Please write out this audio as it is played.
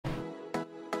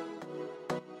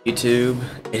YouTube,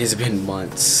 it has been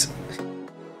months,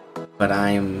 but I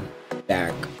am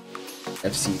back.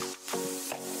 FC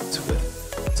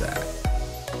with Zach.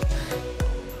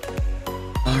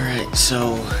 Alright,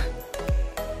 so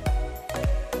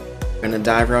I'm gonna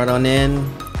dive right on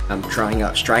in. I'm trying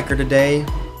out Striker today.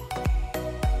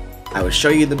 I would show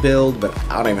you the build, but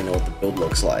I don't even know what the build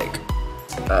looks like.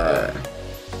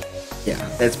 Yeah,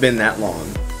 it's been that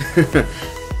long.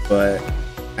 But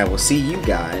I will see you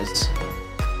guys.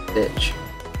 Bitch.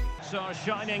 So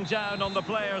shining down on the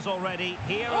players already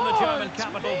here in the German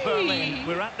capital Berlin.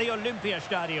 We're at the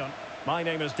Olympiastadion. My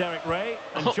name is Derek Ray,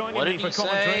 and joining me for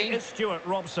commentary is Stuart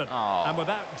Robson. And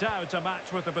without doubt, a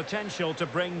match with the potential to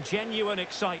bring genuine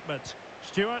excitement.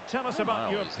 Stuart, tell us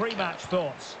about your pre-match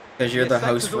thoughts. Because you're the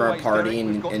host for our party,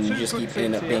 and you just keep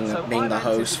ending up being the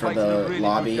host for the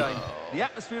lobby. The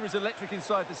atmosphere is electric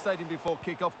inside the stadium before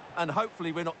kickoff, and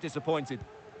hopefully we're not disappointed.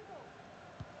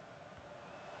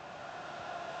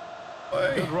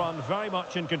 Good run, very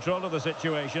much in control of the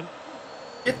situation.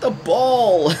 Get the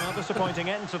ball! A disappointing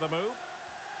end to the move.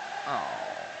 Oh.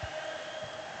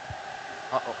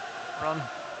 Uh-oh. Run.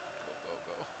 Go, go,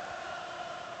 go.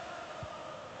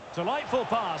 Delightful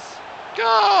pass.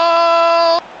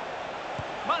 Go!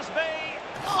 Must be.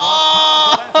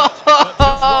 Oh, no!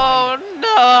 Oh,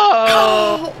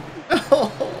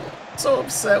 no! I'm so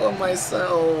upset with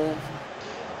myself.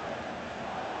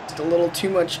 Just a little too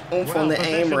much oomph on the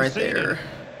aim right there.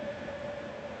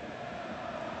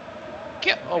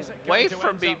 Get away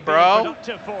from me, bro.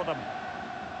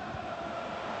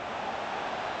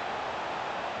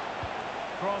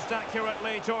 Crossed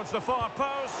accurately towards the far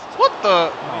post. What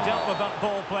the? He dealt with that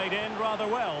ball played in rather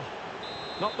well.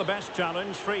 Not the best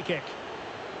challenge, free kick.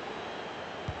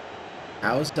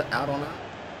 How's the out on that?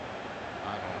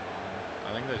 I don't know.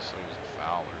 I think they said it was a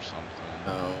foul or something.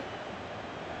 No.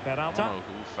 I don't know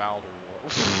who fouled or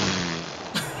what.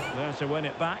 There to win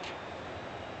it back.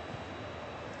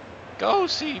 Go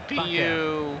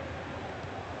CPU!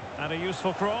 And a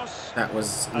useful cross. That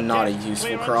was not a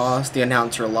useful cross. The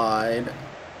announcer lied.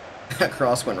 That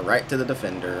cross went right to the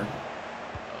defender.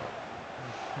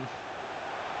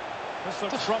 This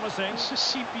looks promising. What's the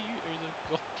CPU or the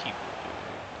goalkeeper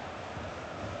doing?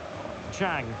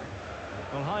 Chang.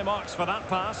 Well, high marks for that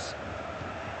pass.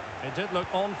 It did look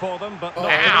on for them, but not.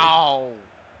 Ow!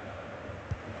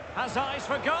 Has eyes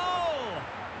for goal!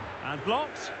 And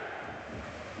blocked.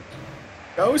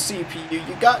 Go CPU,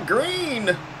 you got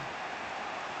green!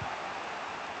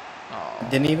 Oh.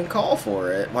 Didn't even call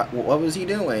for it. What was he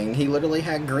doing? He literally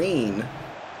had green.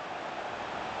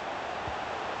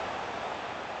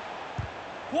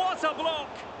 What a block!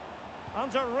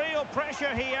 Under real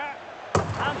pressure here.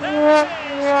 And there it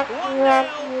is!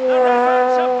 1-0. The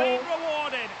efforts have been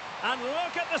rewarded. And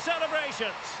look at the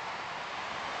celebrations.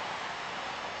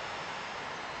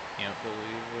 Can't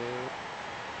believe it.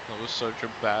 That was such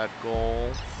a bad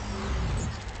goal.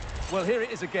 Well, here it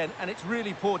is again, and it's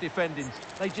really poor defending.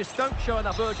 They just don't show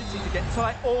enough urgency to get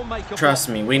tight or make a Trust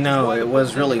block. me, we know it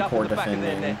was really poor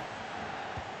defending. And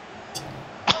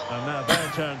now their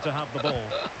turn to have the ball.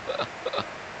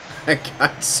 I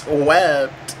got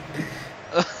swept.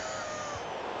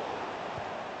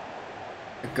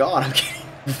 God, I'm getting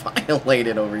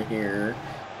violated over here.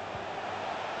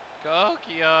 Go,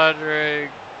 Keandre.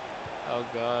 Oh,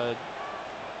 God.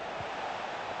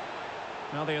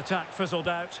 Now the attack fizzled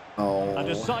out. Oh. A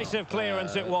decisive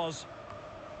clearance it was.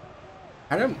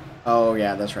 Oh,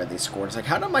 yeah, that's right, they scored. It's like,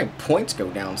 how did my points go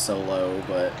down so low?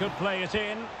 But could play it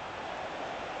in.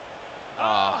 Oh,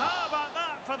 how about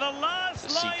that for the last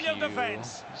line of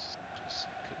defense? Just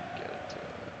couldn't get it to it.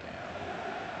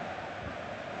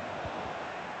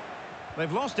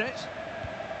 They've lost it.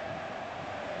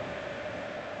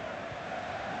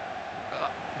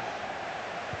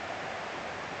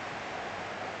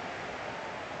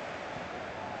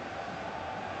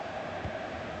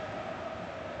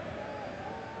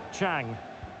 Chang.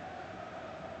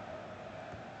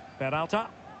 Peralta.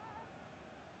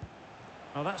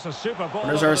 Oh, that's a super ball.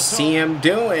 what is our CM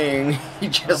doing? He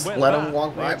just let him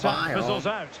walk right by him. Fizzles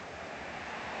out.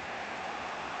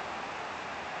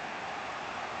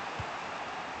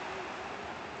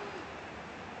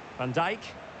 Van Dijk.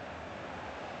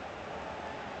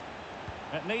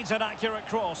 It needs an accurate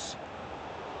cross.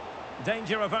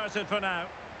 Danger averted for now.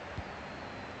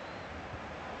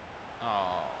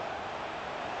 Oh.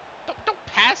 Don't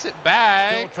pass it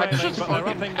back. Still I trailing, just but they're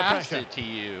fucking upping the passed pressure. it to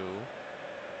you.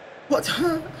 What?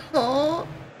 Huh?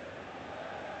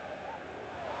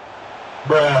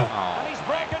 And he's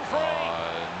broken free.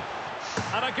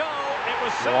 And a goal. It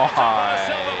was served on a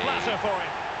silver platter for him.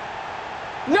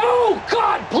 No!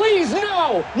 God, please,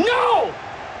 no! No!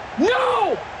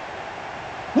 No!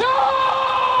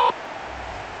 No!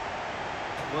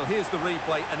 Well, here's the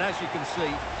replay, and as you can see,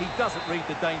 he doesn't read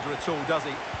the danger at all, does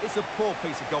he? It's a poor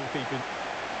piece of goalkeeping.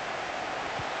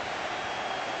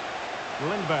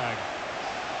 Lindberg.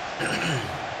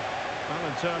 Well,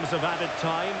 in terms of added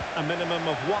time, a minimum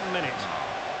of 1 minute.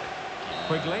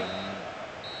 Quigley.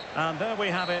 And there we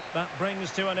have it. That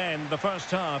brings to an end the first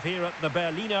half here at the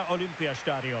Berliner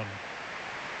Olympiastadion.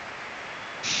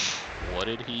 What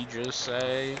did he just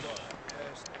say?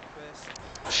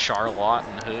 Charlotte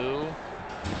and who?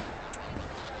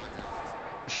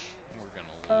 We're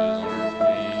gonna lose, aren't we?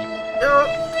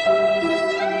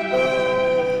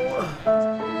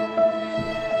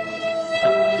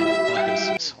 Why does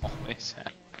this always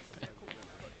happen?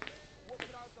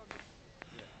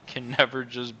 Can never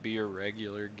just be a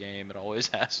regular game. It always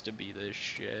has to be this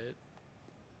shit.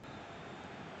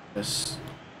 Yes.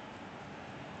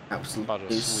 About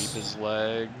to sweep his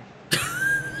leg.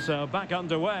 So back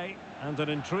underway, and an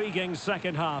intriguing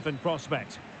second half in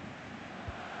prospect.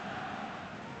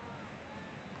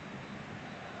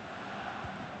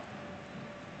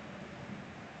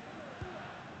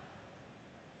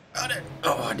 Got it.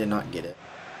 Oh, I did not get it.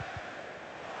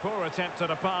 Poor attempt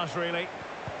at a pass, really.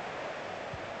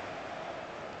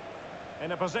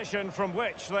 In a position from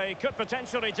which they could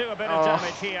potentially do a bit of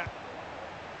damage here.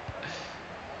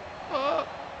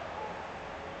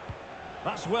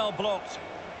 That's well blocked.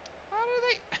 How do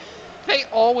they... They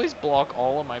always block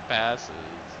all of my passes.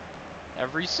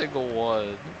 Every single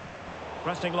one.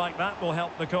 Pressing like that will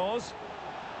help the cause.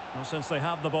 Well, since they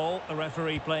have the ball, the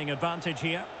referee playing advantage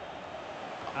here.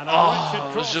 And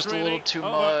it was just a little too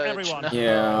much. No.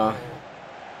 Yeah.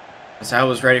 So I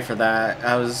was ready for that.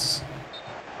 I was...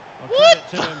 Well, credit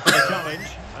to him for the challenge,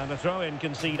 and the throw-in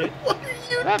conceded.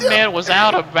 That man was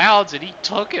out of bounds and he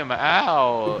took him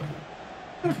out.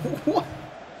 What?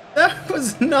 That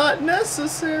was not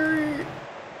necessary.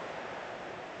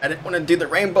 I didn't want to do the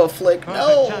rainbow flick.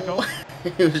 No.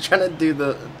 He was trying to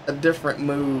do a different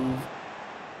move.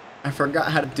 I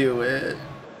forgot how to do it.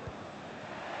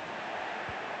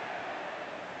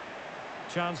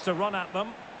 Chance to run at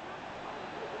them.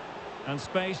 And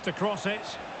space to cross it.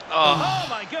 Oh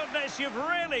my goodness, you've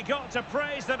really got to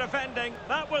praise the defending.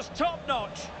 That was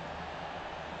top-notch.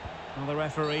 Well, the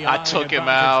referee I took him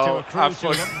out. I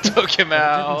took him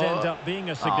out. It didn't end up being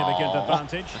a significant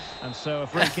advantage, and so a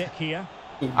free kick here.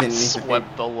 I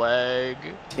swept the leg.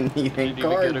 Didn't even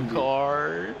get a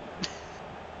card.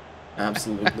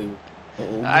 Absolutely.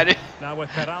 Now with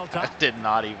Peralta. I did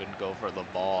not even go for the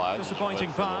ball. I Disappointing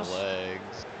just went pass. for the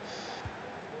legs.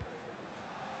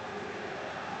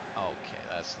 Okay,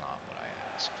 that's not what I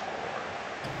asked for.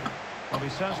 Well,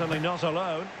 he's certainly not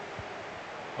alone,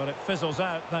 but it fizzles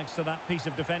out thanks to that piece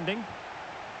of defending.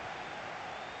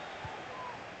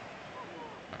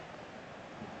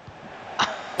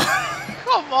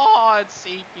 Come on,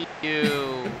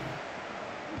 CPU.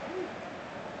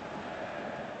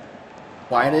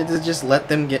 Why did it just let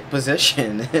them get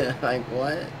position? Like,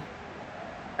 what?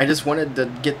 I just wanted to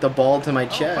get the ball to my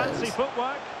chest. Fancy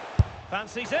footwork.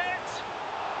 Fancies it.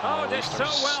 Oh, did so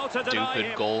well to deny him.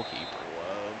 Stupid goalkeeper,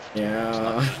 love. Yeah.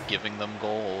 Not giving them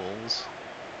goals.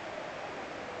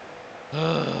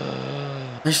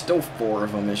 There's still 4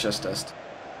 of them. It's just us.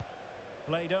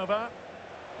 Played over.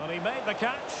 Well, he made the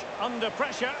catch under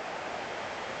pressure.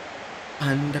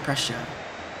 Under pressure.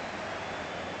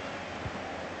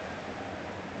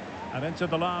 And into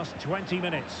the last 20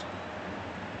 minutes.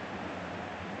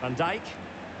 Van Dijk.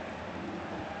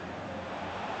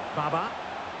 Baba.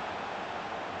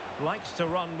 Likes to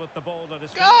run with the ball at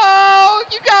his feet. Go!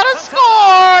 You gotta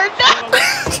score! No!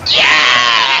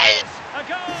 Yes! A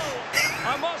goal!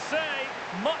 I must say,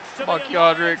 much to come on, the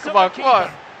Keandre, come on, come on.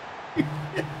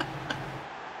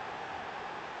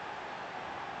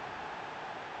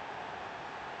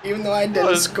 Even though I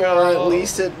didn't score, at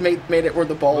least it made it where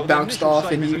the ball bounced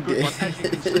off and you did. One, as you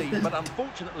can see, but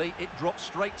unfortunately, it dropped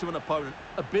straight to an opponent.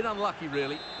 A bit unlucky,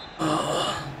 really.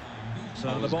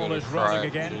 So the ball is rolling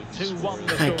again. 2-1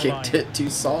 the I kicked it too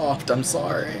soft. I'm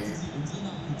sorry.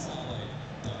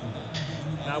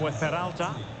 Now with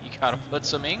Peralta. You gotta put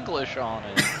some English on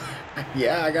it.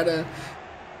 Yeah, I gotta.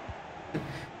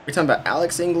 You're talking about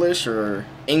Alex English or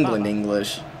England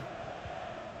English?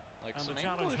 Like and some the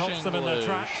challenge halts them in their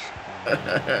tracks.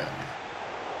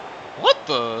 What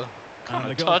the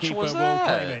kind of touch was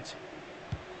that?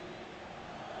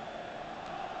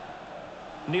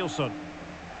 Nielsen.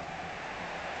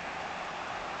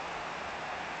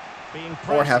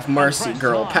 Or have mercy,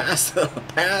 girl. Pass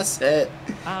it.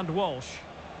 And Walsh.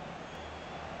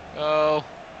 Oh.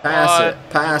 Pass it.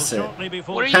 Pass it. What are you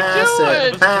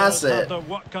doing? Pass it.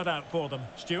 What cut out for them?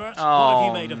 Stuart, oh, what have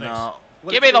you made of this? No.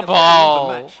 Well, Give me the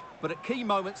ball. Match, but at key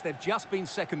moments, they've just been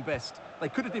second best. They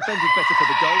could have defended better for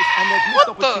the goals, and they've missed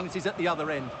opportunities at the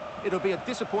other end. It'll be a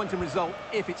disappointing result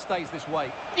if it stays this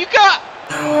way. You got...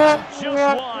 Just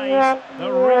wide.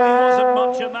 There really wasn't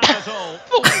much in that at all.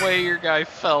 The way your guy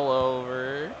fell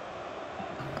over.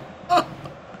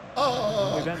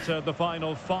 We've entered the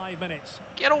final 5 minutes.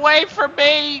 Get away from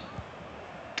me!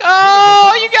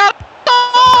 Go! You got the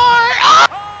door!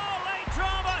 Oh, late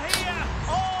drama here.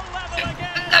 All level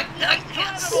again.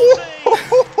 Incredible.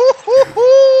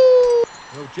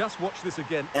 We'll just watch this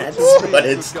again. That's really what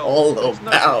it's all it's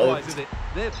about. No surprise, is it?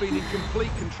 They've been in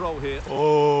complete control here.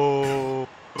 Oh.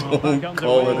 Don't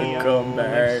call it a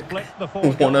comeback.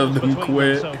 One of them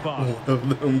quit. One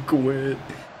of them quit.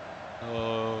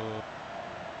 Oh.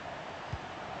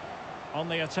 On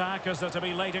the attack, as there to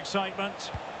be late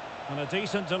excitement. And a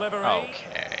decent delivery.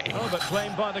 Okay. Oh, but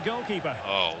claimed by the goalkeeper.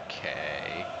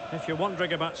 Okay. If you're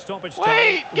wondering about stoppage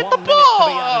Wait, time, get 1 the minute to be ball!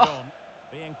 added on.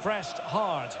 Being pressed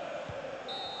hard.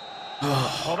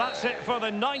 Well, that's it for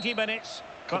the 90 minutes.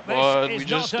 But Come on, this is we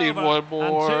just not need over. one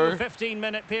more. And 2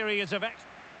 15-minute periods of extra.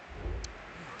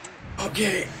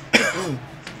 Okay. I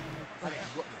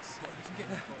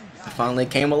finally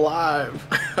came alive.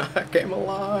 I came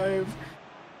alive.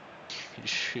 You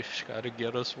just gotta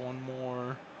get us one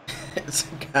more. It's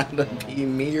gotta be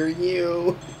me or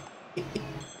you.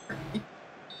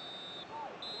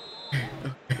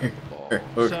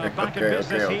 So back in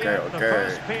business here, the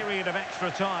first period of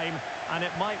extra time, and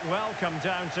it might well come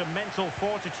down to mental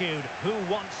fortitude. Who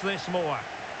wants this more?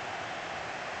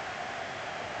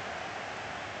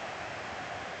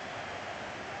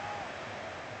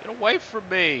 Get away from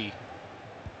me!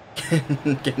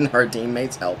 Can our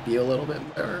teammates help you a little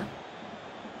bit better?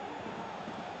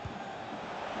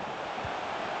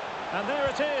 And there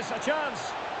it is, a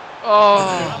chance.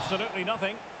 Oh! Absolutely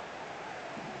nothing.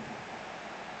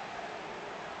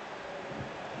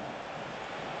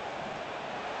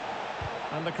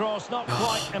 And the cross not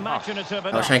quite imaginative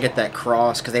enough. I was trying to get that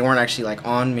cross because they weren't actually like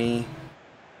on me.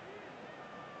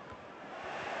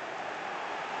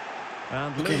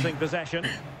 And losing possession.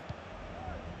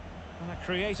 And a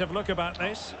creative look about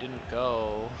this. Didn't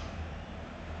go.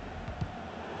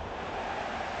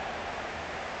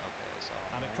 Okay, so.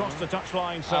 And it crossed the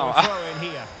touchline, so Oh. a throw in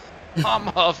here. I'm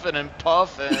huffing and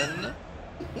puffing.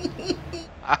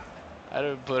 I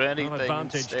didn't put anything An in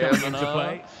advantage coming stamina. into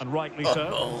play, and rightly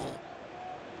so.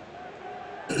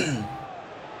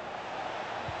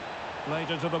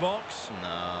 Later to the box.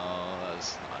 No,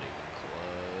 that's not even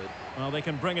close. Well, they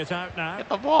can bring it out now. Get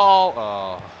the ball.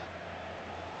 Oh.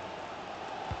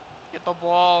 Get the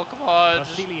ball. Come on.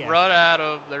 Just Vasilia. run at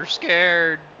them. They're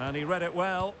scared. And he read it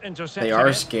well, intercepted They are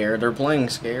it. scared. They're playing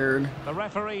scared. The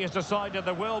referee has decided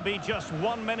there will be just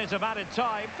 1 minute of added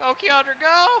time. Go, Keandre,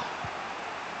 go.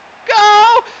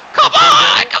 Go. Come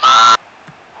on. Come on.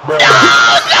 No.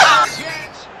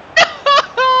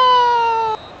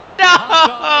 No.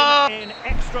 Half-time in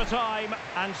extra time,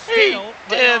 and He still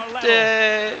they are dipped level.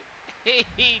 it.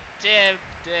 He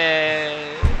dipped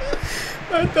it.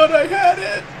 I thought I had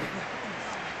it.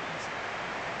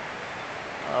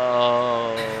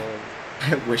 Oh.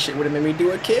 I wish it would have made me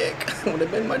do a kick. It would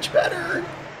have been much better.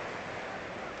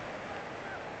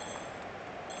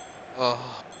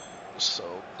 Oh.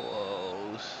 So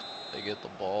close. They get the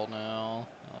ball now.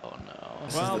 Oh no.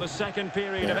 Well, the second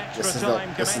period of extra this is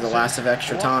time this is the commences. last of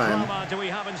extra What time. drama do we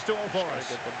have in store for Try us?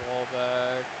 to get the ball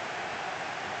back.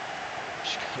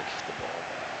 Just gotta get the ball back.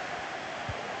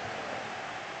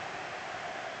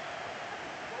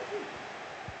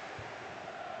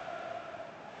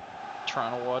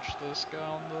 Trying to watch this guy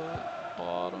on the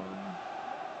bottom.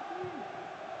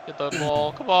 Get that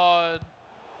ball. Come on.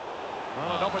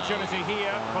 Well, an opportunity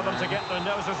here for them to get their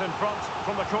noses in front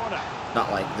from the corner. Not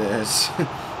like this.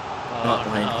 Oh, Not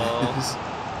like no. this.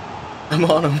 I'm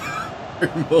on him.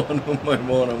 I'm on him.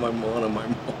 I'm on him. I'm on him. I'm on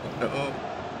him.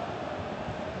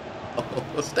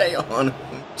 Oh, stay on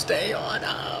him. Stay on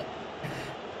him.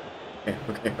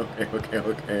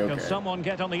 Okay. Can someone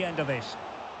get on the end of this?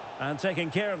 And taking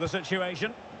care of the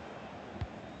situation.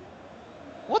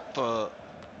 What the?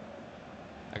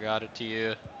 I got it to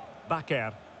you.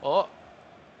 Bakker. Oh.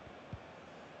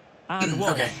 And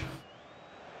Walsh. Okay.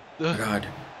 Oh, God.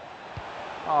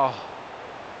 Oh.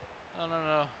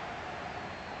 No.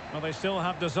 Well, they still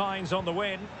have designs on the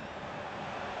win.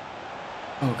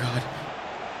 Oh, God.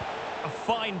 A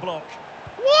fine block.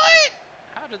 What?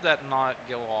 How did that not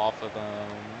go off of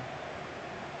them?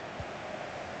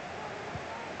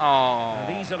 Oh.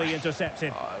 And easily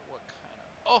intercepted. God, what kind of...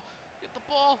 Oh! Get the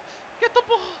ball! Get the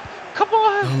ball! Come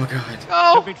on! Oh my god. Could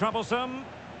Go! be troublesome.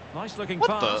 Nice looking What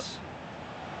pass.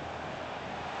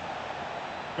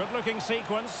 Good looking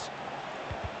sequence.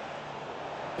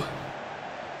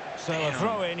 So a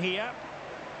throw in here.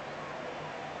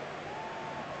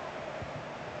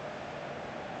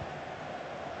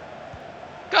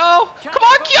 Go! Come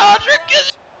on, Keandre! Get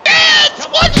his hands!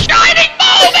 One shining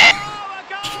moment! Oh, a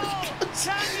goal!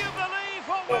 Can you believe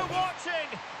what we're watching?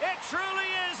 It truly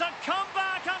is a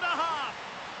comeback and a half.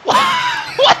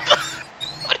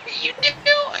 What are you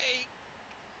doing?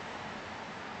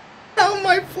 How am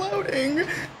I floating?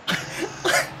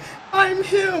 I'm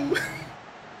him.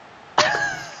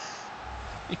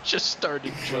 You just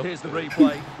started Well, jumping. here's the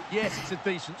replay. Yes, it's a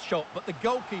decent shot, but the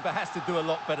goalkeeper has to do a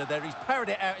lot better there. He's parried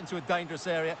it out into a dangerous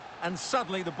area, and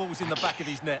suddenly the ball's in the back of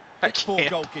his net. It's poor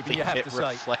goalkeeping, you have to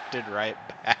say. Reflected right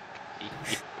back at you.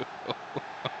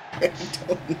 I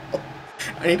don't know.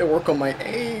 I need to work on my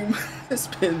aim. It's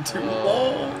been too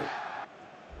long.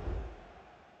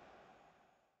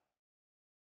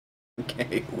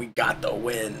 Okay, we got the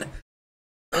win.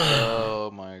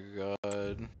 Oh my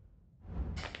god.